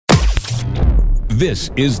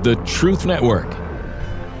This is the Truth Network.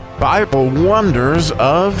 Bible Wonders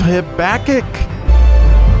of Habakkuk.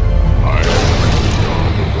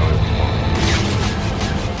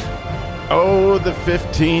 Oh, the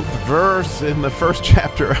 15th verse in the first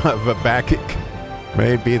chapter of Habakkuk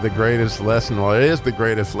may be the greatest lesson, well, it is the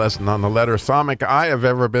greatest lesson on the letter Samech I have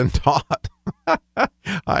ever been taught.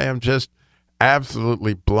 I am just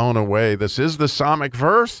absolutely blown away. This is the Samech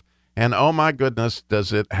verse, and oh my goodness,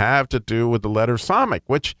 does it have to do with the letter Samech,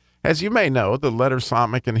 which, as you may know, the letter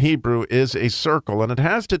Samech in Hebrew is a circle, and it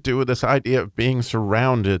has to do with this idea of being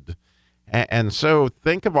surrounded. And so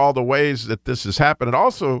think of all the ways that this has happened. It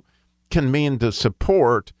also can mean to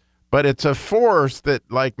support, but it's a force that,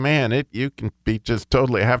 like, man, you can be just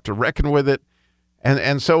totally have to reckon with it.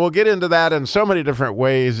 And so we'll get into that in so many different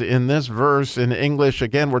ways in this verse in English.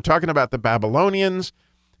 Again, we're talking about the Babylonians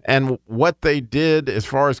and what they did as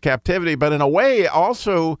far as captivity, but in a way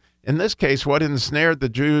also, in this case, what ensnared the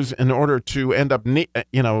Jews in order to end up,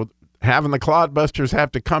 having the clodbusters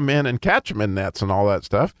have to come in and catch them in nets and all that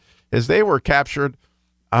stuff, is they were captured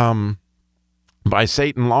by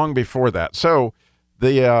Satan long before that. So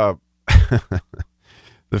the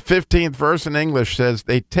 15th verse in English says,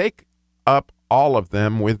 they take up all of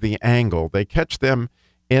them with the angle. They catch them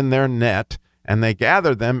in their net, and they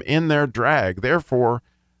gather them in their drag. Therefore,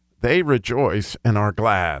 they rejoice and are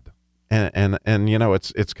glad. And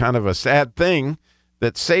it's kind of a sad thing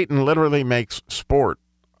that Satan literally makes sport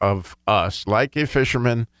of us, like a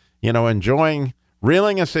fisherman, enjoying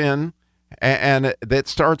reeling us in. And that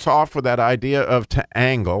starts off with that idea of to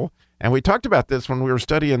angle. And we talked about this when we were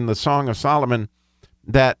studying the Song of Solomon,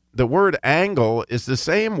 that the word angle is the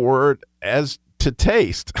same word as to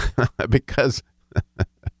taste, because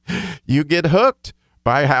you get hooked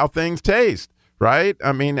by how things taste, right?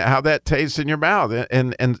 I mean, how that tastes in your mouth.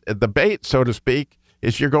 And the bait, so to speak,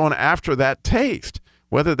 is you're going after that taste,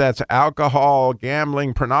 whether that's alcohol,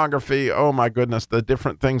 gambling, pornography, oh my goodness, the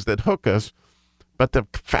different things that hook us. But the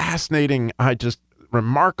fascinating,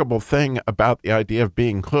 remarkable thing about the idea of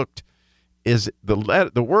being hooked is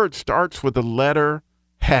the word starts with the letter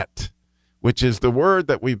het, which is the word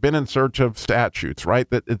that we've been in search of statutes, right?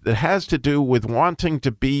 That it has to do with wanting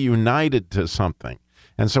to be united to something.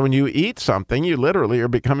 And so when you eat something, you literally are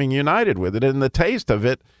becoming united with it. And the taste of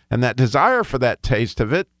it and that desire for that taste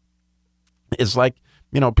of it is like,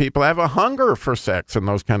 people have a hunger for sex and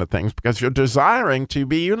those kind of things because you're desiring to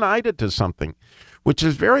be united to something, which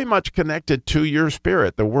is very much connected to your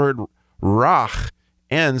spirit. The word rach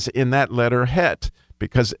ends in that letter het,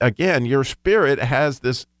 because, again, your spirit has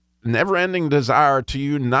this never-ending desire to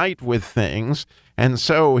unite with things. And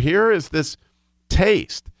so here is this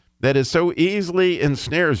taste that is so easily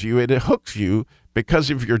ensnares you. It hooks you because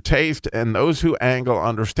of your taste, and those who angle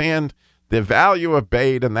understand the value of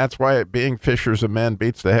bait, and that's why being fishers of men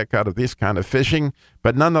beats the heck out of this kind of fishing.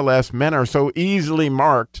 But nonetheless, men are so easily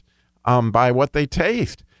marked by what they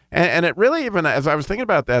taste. And it really, even as I was thinking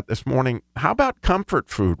about that this morning, how about comfort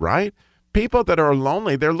food, right? People that are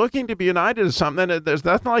lonely, they're looking to be united to something. There's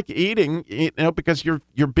nothing like eating, because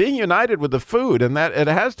you're being united with the food, and that it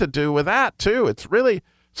has to do with that too. It's really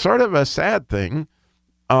sort of a sad thing,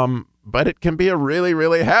 but it can be a really,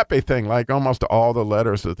 really happy thing, like almost all the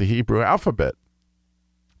letters of the Hebrew alphabet.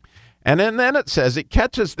 And then it says it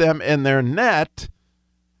catches them in their net.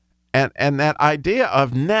 And that idea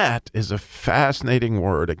of net is a fascinating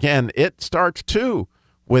word. Again, it starts too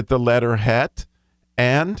with the letter het,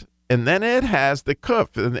 and then it has the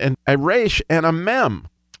kuf and a resh and a mem,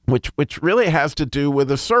 which really has to do with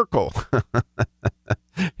a circle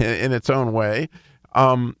in its own way.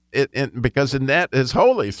 Because the net is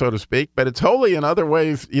holy, so to speak, but it's holy in other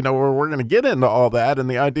ways, where we're going to get into all that. And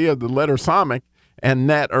the idea of the letter Samech and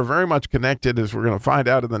net are very much connected, as we're going to find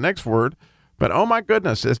out in the next word. But oh my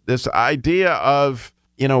goodness, this idea of,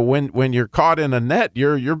 when you're caught in a net,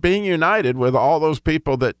 you're being united with all those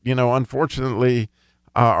people that, unfortunately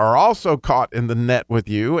are also caught in the net with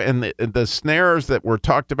you. And the snares that were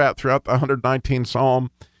talked about throughout the 119th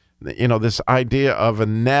Psalm, this idea of a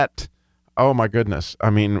net, oh my goodness.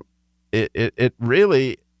 I mean, it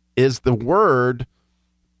really is the word.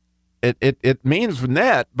 It means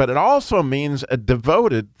net, but it also means a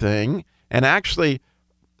devoted thing, and actually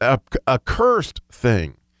a cursed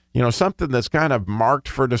thing, something that's kind of marked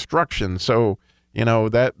for destruction. So,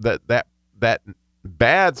 that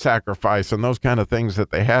bad sacrifice and those kind of things that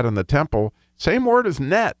they had in the temple, same word as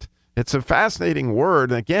net. It's a fascinating word.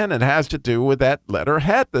 And again, it has to do with that letter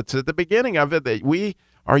het that's at the beginning of it, that we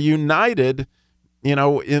are united,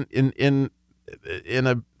 in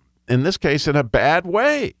this case, in a bad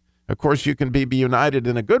way. Of course, you can be united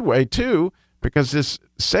in a good way too, because this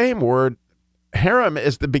same word Herem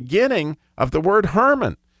is the beginning of the word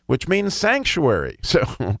Hermon, which means sanctuary.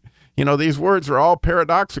 So, these words are all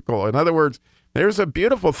paradoxical. In other words, there's a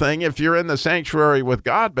beautiful thing if you're in the sanctuary with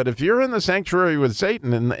God, but if you're in the sanctuary with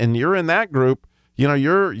Satan and you're in that group,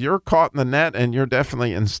 you're caught in the net and you're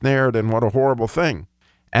definitely ensnared, and what a horrible thing.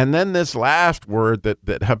 And then this last word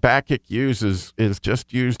that Habakkuk uses is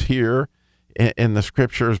just used here in the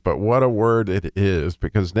scriptures, but what a word it is,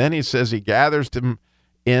 because then he says he gathers them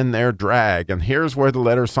in their drag. And here's where the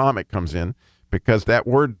letter Samech comes in, because that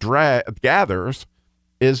word gathers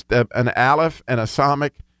is an aleph and a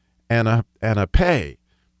Samech and a pei.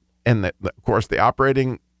 And of course, the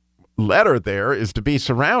operating letter there is to be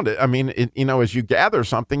surrounded. I mean, as you gather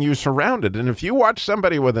something, you surround it. And if you watch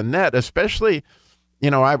somebody with a net, especially,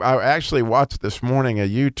 I actually watched this morning a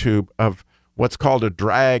YouTube of what's called a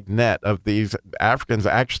drag net, of these Africans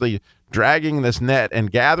actually dragging this net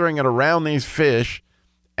and gathering it around these fish.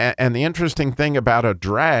 And the interesting thing about a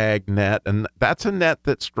drag net, and that's a net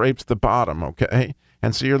that scrapes the bottom, okay?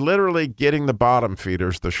 And so you're literally getting the bottom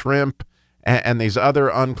feeders, the shrimp, and these other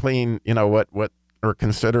unclean, what are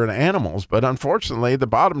considered animals. But unfortunately, the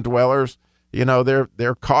bottom dwellers,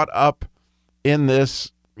 they're caught up in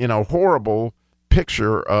this, horrible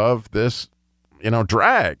picture of this,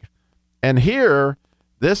 drag. And here,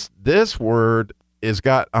 this word is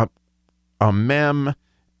got a mem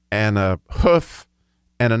and a hoof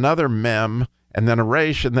and another mem and then a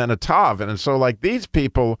resh and then a tav. And so these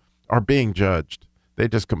people are being judged. They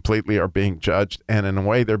just completely are being judged. And in a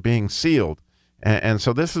way, they're being sealed. And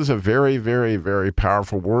so this is a very, very, very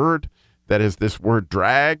powerful word. That is this word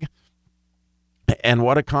drag. And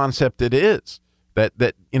what a concept it is.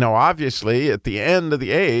 That obviously at the end of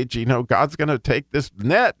the age, God's going to take this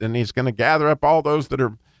net and he's going to gather up all those that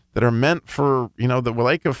are meant for, the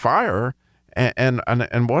lake of fire. And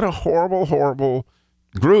what a horrible, horrible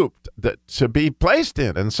group that to be placed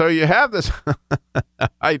in. And so you have this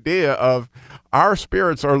idea of our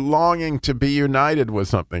spirits are longing to be united with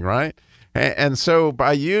something, right? And so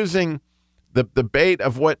by using the bait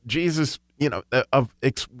of what Jesus, of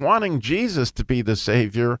wanting Jesus to be the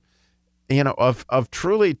Savior, of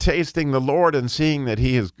truly tasting the Lord and seeing that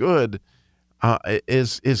he is good,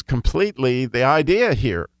 is completely the idea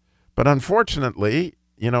here. But unfortunately,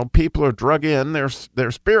 people are drug in,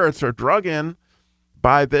 their spirits are drug in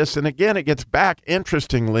by this. And again, it gets back,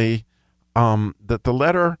 interestingly, that the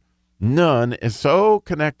letter Nun is so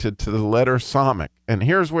connected to the letter Samech. And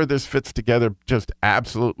here's where this fits together just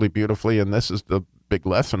absolutely beautifully. And this is the big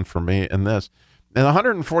lesson for me in this. In the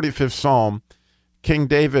 145th Psalm, King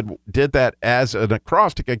David did that as an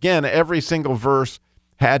acrostic. Again, every single verse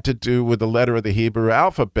had to do with the letter of the Hebrew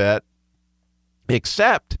alphabet,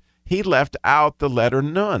 except he left out the letter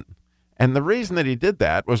Nun. And the reason that he did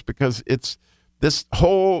that was because this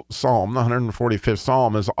whole psalm, the 145th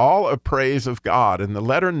Psalm, is all a praise of God. And the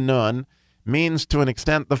letter Nun means, to an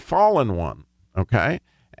extent, the fallen one, okay?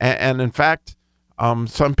 And in fact,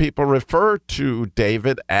 some people refer to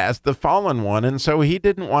David as the fallen one. And so he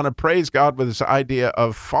didn't want to praise God with this idea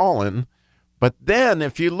of fallen. But then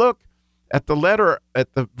if you look at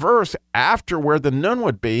the verse after where the Nun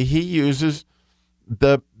would be, he uses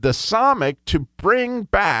the Samech to bring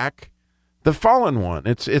back the fallen one.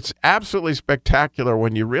 It's absolutely spectacular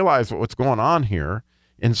when you realize what's going on here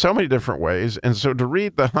in so many different ways. And so to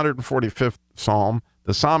read the 145th Psalm,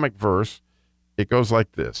 the Samech verse, it goes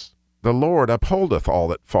like this. The Lord upholdeth all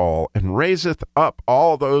that fall, and raiseth up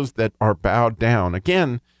all those that are bowed down.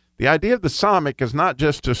 Again, the idea of the Samech is not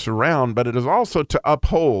just to surround, but it is also to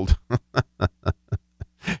uphold.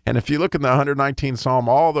 And if you look in the 119th Psalm,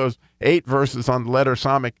 all those 8 verses on the letter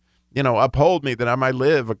Samech, uphold me that I might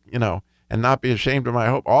live, and not be ashamed of my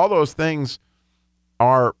hope. All those things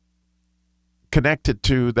are connected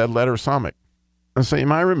to that letter Samech. And so you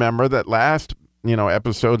might remember that last,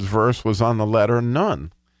 episode's verse was on the letter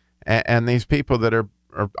Nun. And these people that are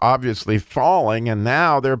obviously falling, and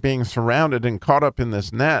now they're being surrounded and caught up in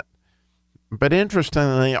this net. But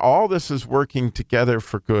interestingly, all this is working together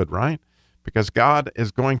for good, right? Because God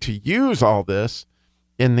is going to use all this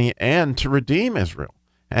in the end to redeem Israel.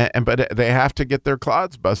 But they have to get their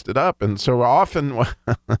clods busted up. And so often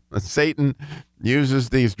Satan uses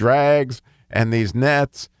these drags and these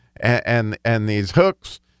nets and these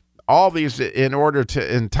hooks, all these in order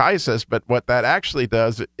to entice us. But what that actually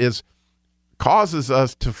does is causes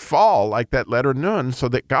us to fall like that letter Nun, so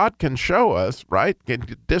that God can show us, right,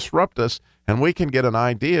 can disrupt us, and we can get an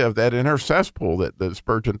idea of that inner cesspool that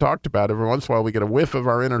Spurgeon talked about. Every once in a while we get a whiff of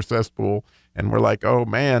our inner cesspool, and we're like, oh,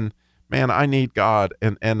 man, I need God,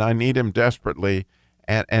 and I need him desperately.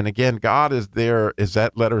 And again, God is there, is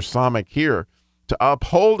that letter Samech here, to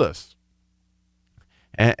uphold us.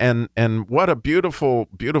 And what a beautiful,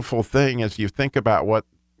 beautiful thing as you think about what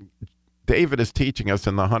David is teaching us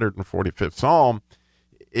in the 145th Psalm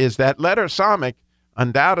is that letter Samech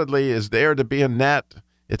undoubtedly is there to be a net.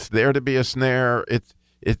 It's there to be a snare. It's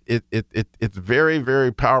very,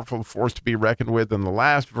 very powerful force to be reckoned with. In the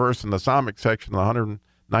last verse in the Samech section, the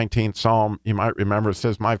 119th Psalm, you might remember, it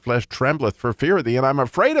says, "My flesh trembleth for fear of thee, and I'm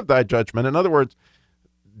afraid of thy judgment." In other words,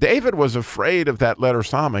 David was afraid of that letter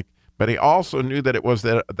Samech, but he also knew that it was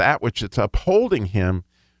that which is upholding him.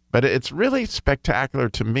 But it's really spectacular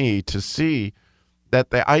to me to see that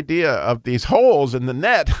the idea of these holes in the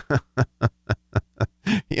net,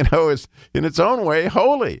 is in its own way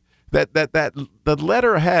holy. That the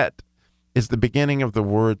letter Het is the beginning of the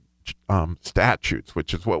word statutes,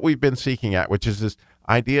 which is what we've been seeking at, which is this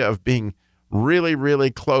idea of being really,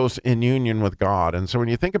 really close in union with God. And so when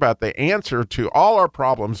you think about the answer to all our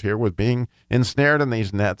problems here with being ensnared in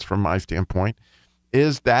these nets, from my standpoint,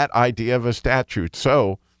 is that idea of a statute.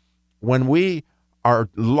 So when we are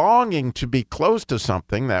longing to be close to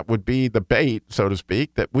something, that would be the bait, so to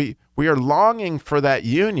speak, that we are longing for that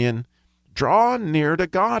union, draw near to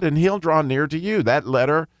God and he'll draw near to you. That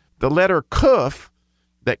letter, the letter Kuf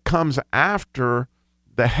that comes after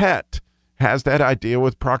the Het, has that idea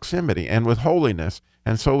with proximity and with holiness.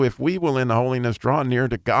 And so if we will in holiness draw near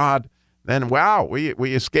to God, then wow, we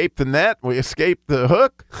escape the net, we escape the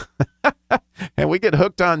hook, and we get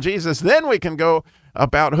hooked on Jesus. Then we can go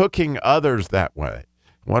about hooking others that way.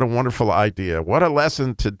 What a wonderful idea. What a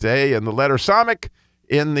lesson today in the letter Samech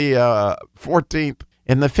in the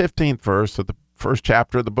 15th verse of the first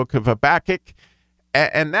chapter of the book of Habakkuk.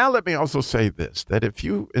 And now let me also say this, that if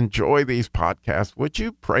you enjoy these podcasts, would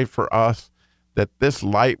you pray for us that this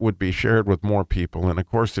light would be shared with more people? And of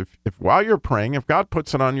course, if while you're praying, if God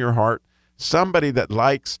puts it on your heart, somebody that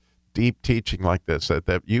likes deep teaching like this,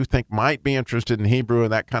 that you think might be interested in Hebrew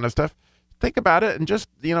and that kind of stuff, think about it and just,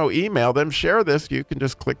 email them, share this. You can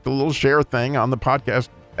just click the little share thing on the podcast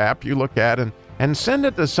app you look at and send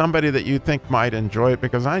it to somebody that you think might enjoy it,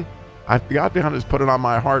 because God has put it on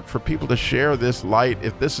my heart for people to share this light.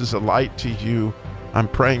 If this is a light to you, I'm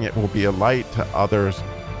praying it will be a light to others,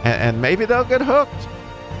 and maybe they'll get hooked.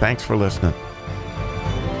 Thanks for listening.